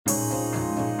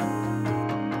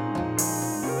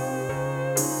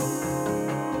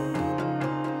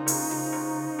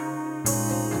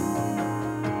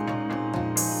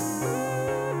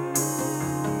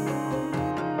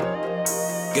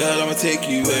Girl, I'ma take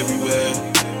you everywhere.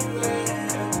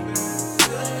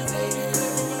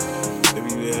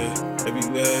 Everywhere,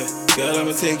 everywhere. Girl,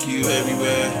 I'ma take you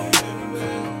everywhere.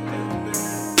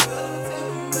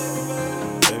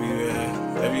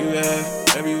 Everywhere,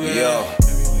 everywhere. Yo,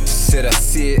 said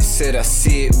I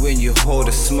see it when you hold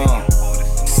a smile.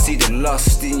 See the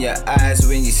lust in your eyes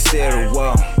when you stare a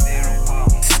while.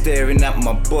 Staring at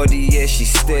my body, yeah, she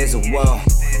stares a while.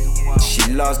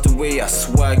 She loves the way I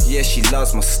swag, yeah, she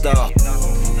loves my style.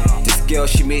 This girl,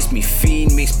 she makes me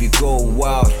fiend, makes me go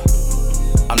wild.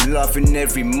 I'm loving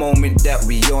every moment that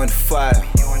we on fire.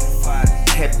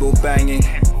 Headboard banging,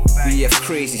 we have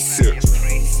crazy sex.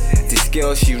 This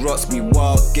girl, she rocks me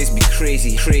wild, gets me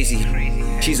crazy.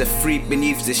 She's a freak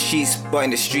beneath the sheets, but in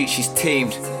the street she's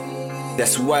tamed.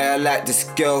 That's why I like this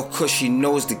girl, cause she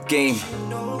knows the game.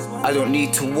 I don't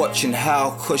need to watch and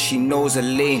how, cause she knows her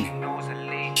lane.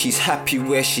 She's happy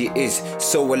where she is,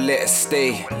 so I let her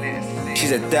stay.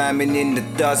 She's a diamond in the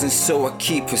dozen, so I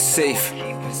keep her safe.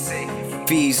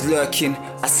 Thieves lurking,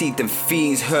 I see them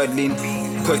fiends hurdling,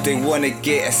 cause they wanna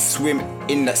get a swim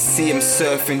in that sea I'm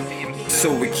surfing.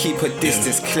 So we keep her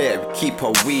distance clear, we keep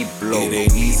her weed blow. It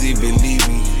ain't easy, believe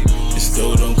me, it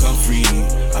still don't come freely.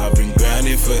 I've been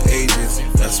grinding for ages,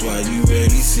 that's why you rarely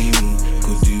see me.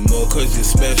 Could do more cause you're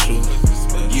special.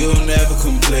 You'll never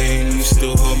complain, you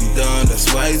still hold me down,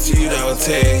 that's why it's you that I'll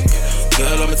take.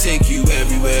 Girl, I'ma take you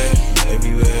everywhere,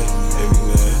 everywhere,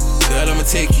 everywhere. Girl, I'ma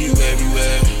take you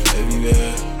everywhere,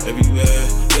 everywhere, everywhere.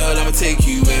 Girl, I'ma take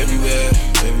you everywhere,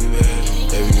 everywhere,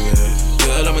 everywhere.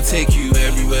 Girl, I'ma take you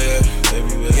everywhere,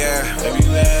 everywhere, yeah,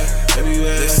 everywhere,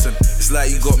 everywhere. Listen, it's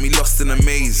like you got me lost in a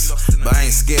maze, but I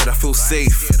ain't scared, I feel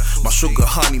safe. My sugar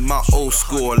honey, my old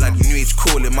school, like the new age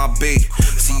calling my bae.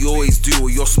 See, you always do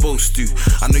what you're supposed to.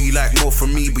 I know you like more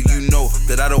from me, but you know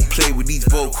that I don't play with these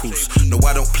vocals. No,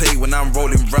 I don't play when I'm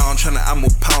rolling round, trying to add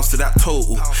more pounds to that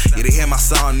total. Yeah, they hear my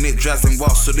sound, Nick Drivez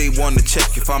wild, so they wanna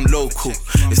check if I'm local.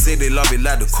 They say they love it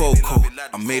like the Coco.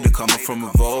 I made it coming from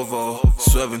a Volvo,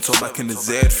 swerving top back in the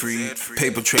Z3,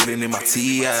 paper trailing in my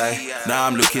TI. Now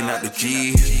I'm looking at the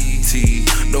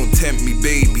GT. Don't tempt me,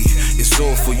 baby, it's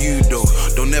all for you though.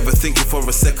 Don't ever think it for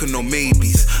a second or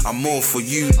maybes. I'm all for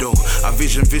you though. I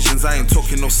visions, I ain't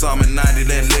talking no Salmon night in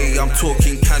LA. I'm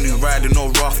talking canoe riding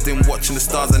or rafting, watching the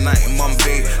stars at night in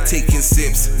Mumbai, taking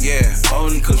sips, yeah.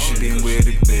 Only cause you been with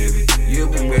it, baby.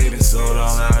 You've been waiting so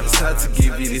long, I just had to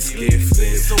give you this gift,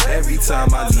 baby. Every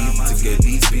time I leave to get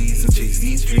these beats and chase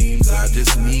these dreams, I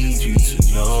just need you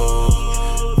to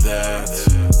know that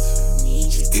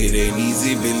it ain't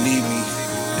easy, believe me,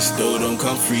 it still don't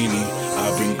come freely.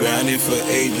 I've been grinding for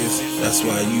ages, that's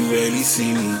why you rarely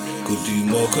see me. Could do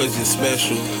more cause you're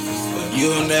special.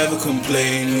 You'll never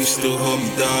complain, you still hold me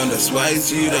down, that's why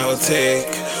it's you that I'll take.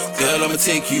 Girl, I'ma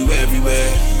take you everywhere,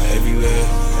 everywhere,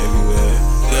 everywhere.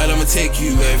 Girl, I'ma take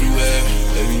you everywhere,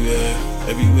 everywhere,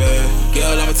 everywhere.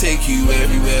 Girl, I'ma take you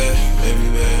everywhere,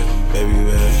 everywhere,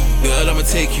 everywhere. Girl, I'ma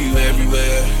take you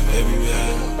everywhere,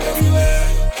 everywhere, everywhere.